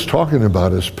what it's talking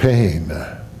about is pain.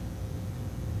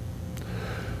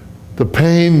 The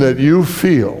pain that you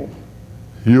feel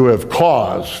you have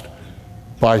caused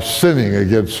by sinning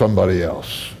against somebody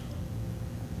else.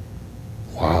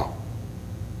 Wow.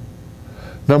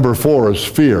 Number 4 is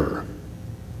fear.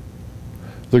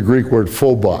 The Greek word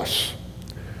phobos.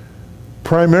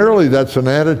 Primarily that's an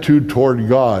attitude toward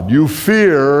God. You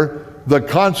fear the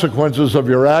consequences of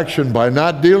your action by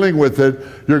not dealing with it.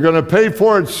 You're going to pay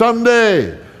for it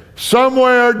someday.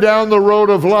 Somewhere down the road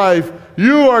of life,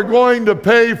 you are going to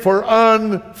pay for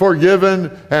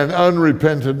unforgiven and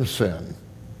unrepentant sin.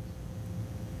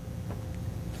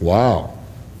 Wow.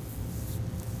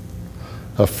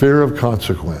 A fear of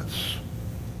consequence.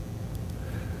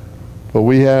 But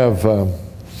we have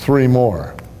 3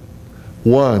 more.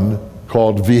 One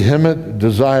called vehement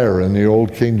desire in the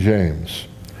Old King James.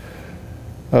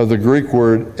 The Greek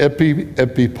word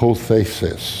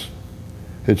epipothesis.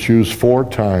 It's used 4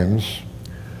 times.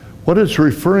 What it's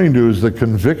referring to is the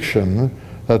conviction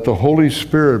that the Holy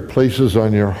Spirit places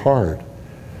on your heart.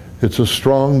 It's a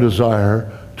strong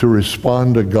desire to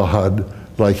respond to God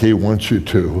like He wants you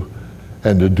to,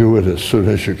 and to do it as soon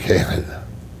as you can.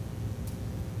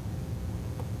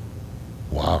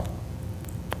 Wow.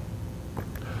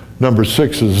 Number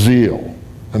 6 is zeal,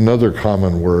 another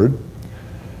common word.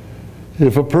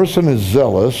 If a person is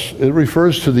zealous, it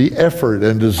refers to the effort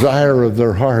and desire of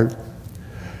their heart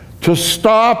to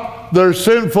stop their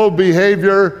sinful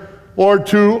behavior or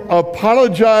to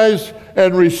apologize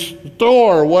and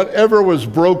restore whatever was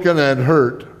broken and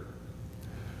hurt.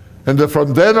 And that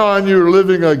from then on you're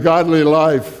living a godly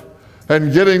life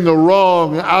and getting the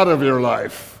wrong out of your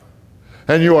life.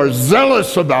 And you are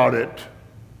zealous about it.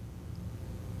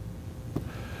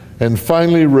 And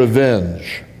finally,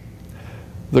 revenge.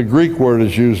 The Greek word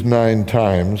is used 9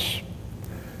 times,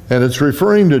 and it's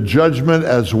referring to judgment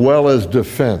as well as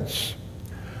defense.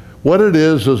 What it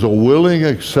is a willing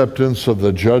acceptance of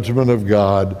the judgment of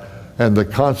God and the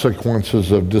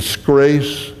consequences of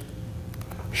disgrace,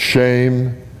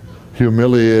 shame,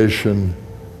 humiliation,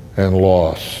 and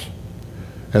loss.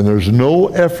 And there's no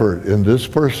effort in this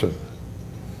person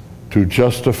to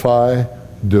justify,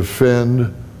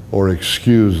 defend, or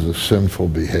excuse the sinful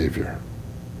behavior.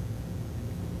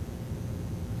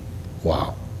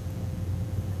 Wow.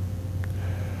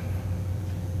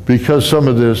 Because some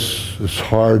of this is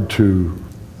hard to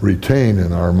retain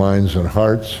in our minds and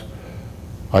hearts,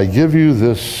 I give you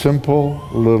this simple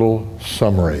little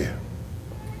summary.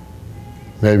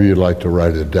 Maybe you'd like to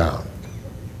write it down.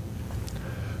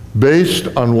 Based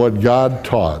on what God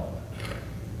taught,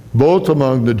 both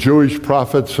among the Jewish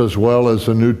prophets as well as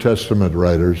the New Testament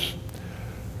writers,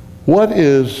 what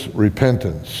is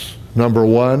repentance? Number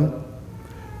 1,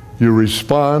 you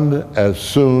respond as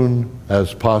soon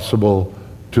as possible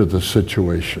to the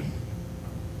situation.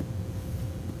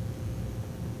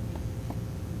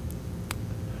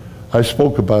 I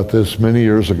spoke about this many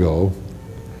years ago,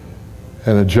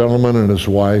 and a gentleman and his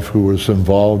wife who was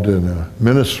involved in a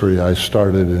ministry I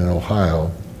started in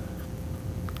Ohio,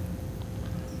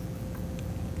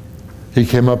 he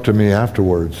came up to me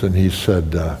afterwards and he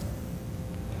said,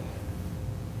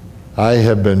 I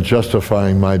have been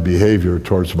justifying my behavior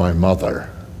towards my mother.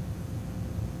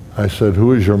 I said,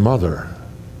 who is your mother?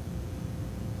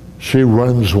 She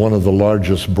runs one of the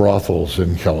largest brothels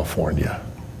in California.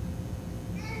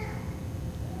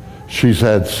 She's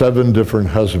had 7 different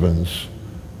husbands.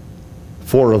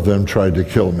 4 of them tried to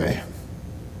kill me.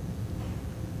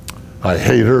 I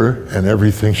hate her and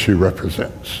everything she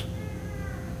represents.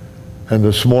 And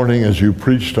this morning, as you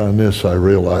preached on this, I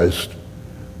realized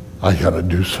I got to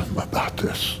do something about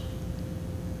this.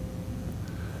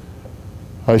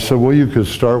 I said, well, you could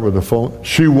start with the phone.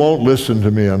 She won't listen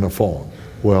to me on the phone.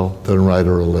 Well, then write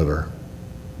her a letter.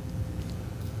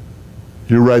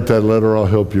 You write that letter, I'll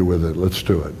help you with it. Let's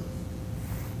do it.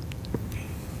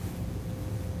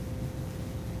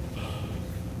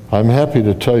 I'm happy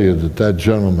to tell you that that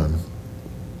gentleman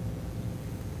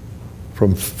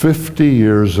from 50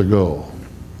 years ago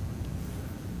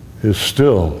is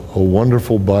still a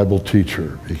wonderful Bible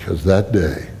teacher, because that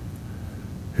day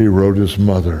he wrote his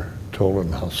mother, told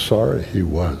him how sorry he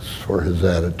was for his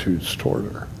attitudes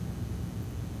toward her.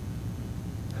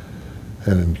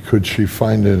 And could she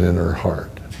find it in her heart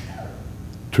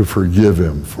to forgive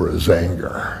him for his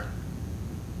anger?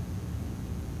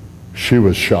 She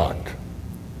was shocked.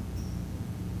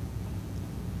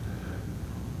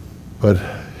 But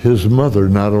his mother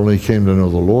not only came to know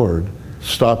the Lord,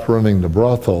 stopped running the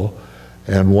brothel,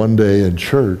 and one day in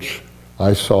church,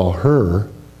 I saw her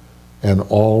and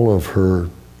all of her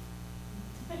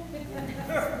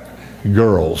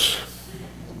girls.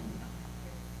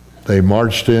 They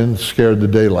marched in, scared the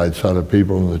daylights out of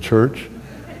people in the church.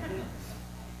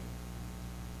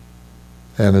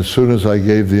 And as soon as I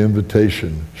gave the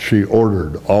invitation, she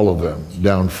ordered all of them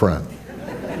down front.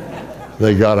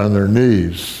 They got on their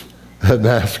knees and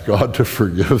asked God to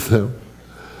forgive them.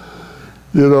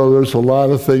 You know, there's a lot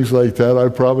of things like that. I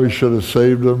probably should have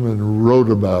saved them and wrote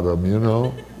about them, you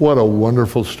know. What a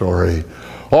wonderful story.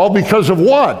 All because of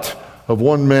what? Of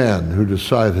one man who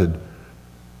decided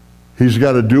he's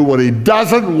got to do what he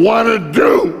doesn't want to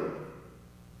do.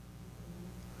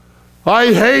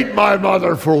 I hate my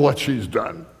mother for what she's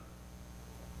done.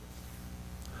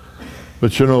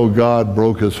 But you know, God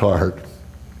broke his heart.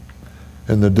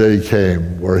 And the day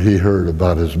came where he heard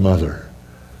about his mother,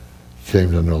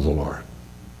 came to know the Lord.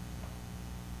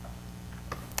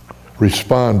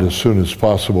 Respond as soon as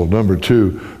possible. Number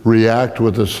 2, react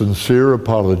with a sincere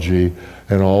apology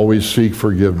and always seek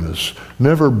forgiveness.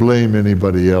 Never blame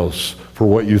anybody else for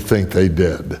what you think they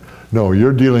did. No,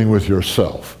 you're dealing with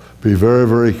yourself. Be very,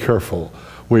 very careful.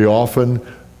 We often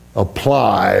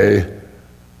apply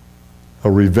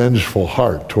a revengeful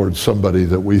heart towards somebody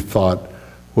that we thought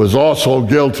was also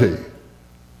guilty.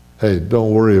 Hey,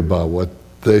 don't worry about what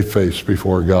they face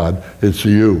before God. It's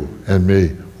you and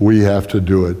me. We have to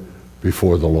do it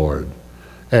before the Lord.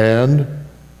 And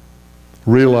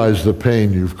realize the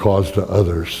pain you've caused to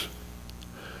others.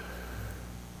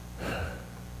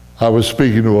 I was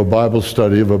speaking to a Bible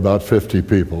study of about 50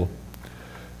 people,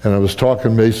 and I was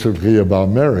talking basically about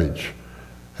marriage.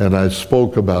 And I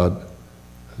spoke about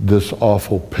this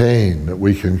awful pain that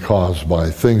we can cause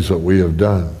by things that we have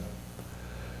done.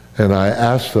 And I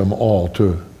asked them all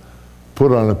to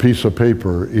put on a piece of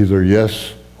paper either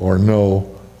yes or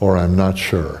no, or I'm not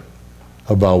sure,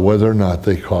 about whether or not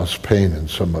they cause pain in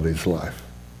somebody's life.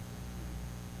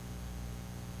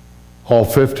 All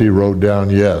 50 wrote down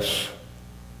yes.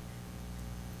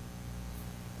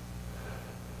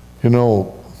 You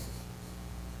know,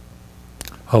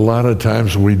 a lot of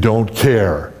times we don't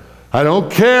care. I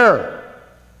don't care.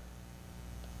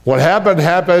 What happened,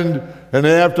 happened, and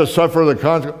they have to suffer the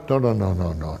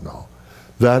consequences. No.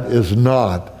 That is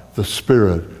not the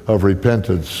spirit of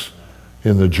repentance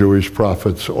in the Jewish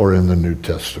prophets or in the New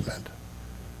Testament.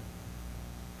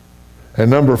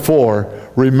 And number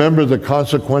 4, remember the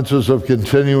consequences of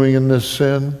continuing in this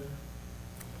sin.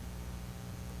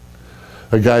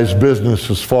 A guy's business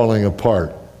is falling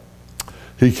apart.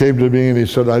 He came to me and he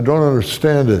said, I don't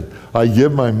understand it. I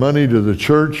give my money to the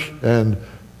church, and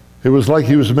it was like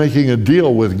he was making a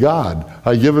deal with God.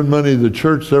 I given money to the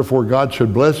church, therefore God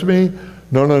should bless me?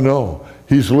 No.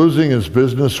 He's losing his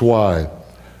business. Why?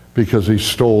 Because he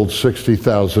stole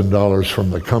 $60,000 from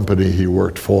the company he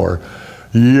worked for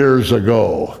years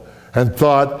ago and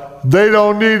thought, they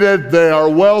don't need it, they are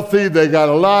wealthy, they got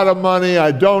a lot of money,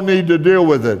 I don't need to deal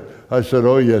with it. I said,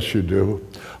 oh yes you do.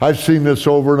 I've seen this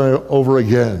over and over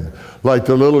again. Like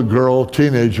the little girl,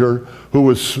 teenager, who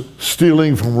was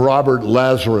stealing from Robert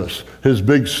Lazarus, his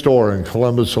big store in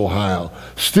Columbus, Ohio.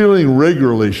 Stealing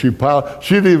regularly. She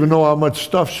didn't even know how much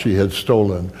stuff she had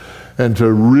stolen. And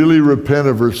to really repent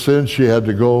of her sin, she had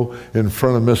to go in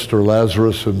front of Mr.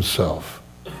 Lazarus himself.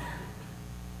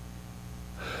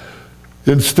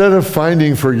 Instead of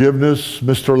finding forgiveness,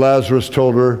 Mr. Lazarus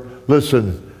told her,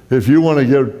 listen, if you want to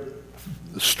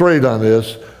get straight on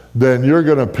this, then you're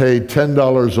going to pay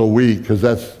 $10 a week,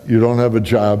 because you don't have a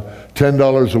job,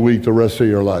 $10 a week the rest of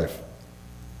your life.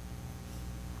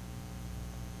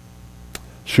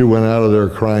 She went out of there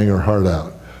crying her heart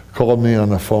out, called me on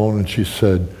the phone, and she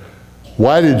said,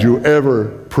 why did you ever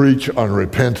preach on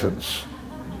repentance?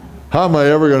 How am I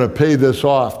ever going to pay this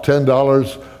off?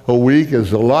 $10 a week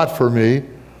is a lot for me.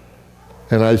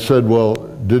 And I said, well,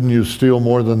 didn't you steal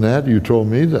more than that? You told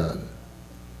me that.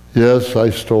 Yes,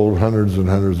 I stole hundreds and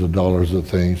hundreds of dollars of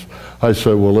things. I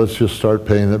said, well, let's just start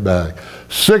paying it back.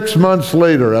 6 months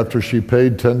later, after she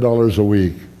paid $10 a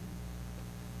week,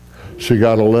 she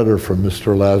got a letter from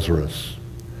Mr. Lazarus.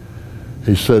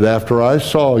 He said, after I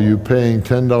saw you paying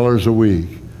 $10 a week,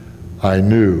 I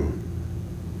knew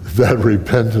that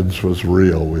repentance was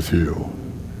real with you.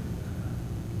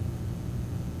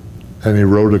 And he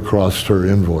wrote across her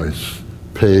invoice,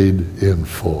 paid in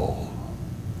full.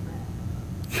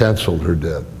 Canceled her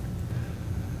debt.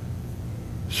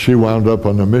 She wound up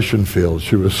on the mission field.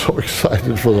 She was so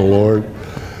excited for the Lord.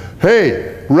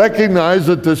 Hey, recognize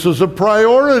that this is a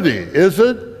priority. Is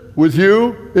it with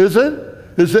you? Is it?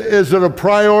 Is it a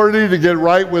priority to get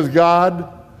right with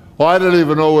God? Well, I don't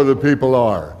even know where the people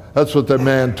are. That's what the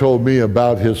man told me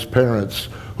about his parents,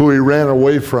 who he ran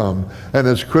away from and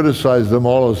has criticized them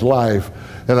all his life.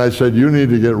 And I said, you need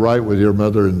to get right with your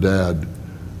mother and dad.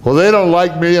 Well, they don't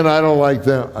like me and I don't like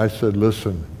them. I said,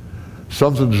 listen,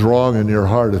 something's wrong in your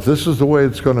heart. If this is the way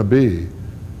it's going to be,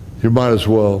 you might as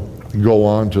well go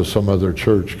on to some other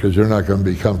church, because you're not going to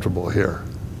be comfortable here.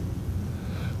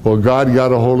 Well, God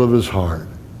got a hold of his heart.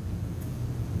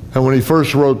 And when he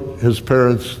first wrote his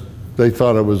parents, they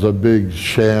thought it was a big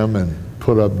sham and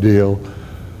put up deal.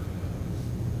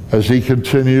 As he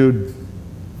continued,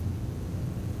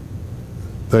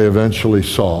 they eventually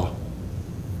saw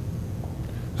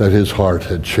that his heart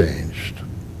had changed.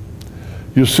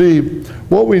 You see,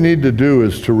 what we need to do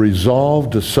is to resolve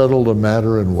to settle the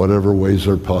matter in whatever ways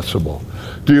are possible.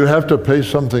 Do you have to pay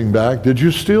something back? Did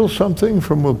you steal something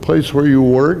from a place where you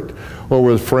worked or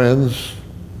with friends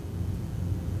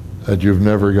that you've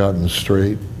never gotten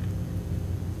straight?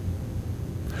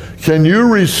 Can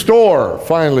you restore,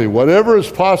 finally, whatever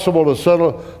is possible to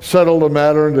settle the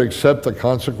matter and to accept the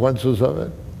consequences of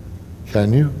it?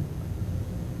 Can you?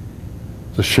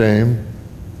 The shame,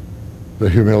 the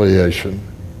humiliation,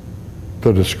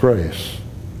 the disgrace.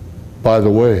 By the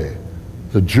way,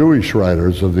 the Jewish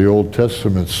writers of the Old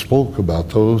Testament spoke about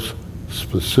those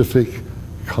specific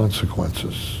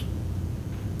consequences.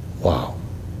 Wow.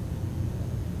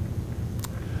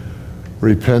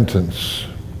 Repentance.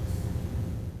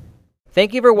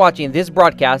 Thank you for watching this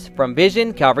broadcast from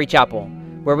Vision Calvary Chapel,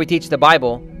 where we teach the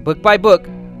Bible book by book,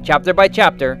 chapter by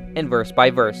chapter, and verse by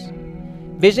verse.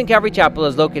 Vision Calvary Chapel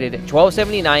is located at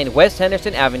 1279 West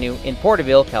Henderson Avenue in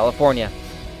Porterville, California.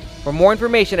 For more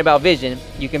information about Vision,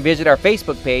 you can visit our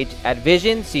Facebook page at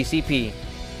Vision CCP,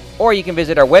 or you can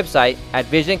visit our website at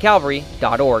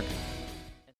visioncalvary.org.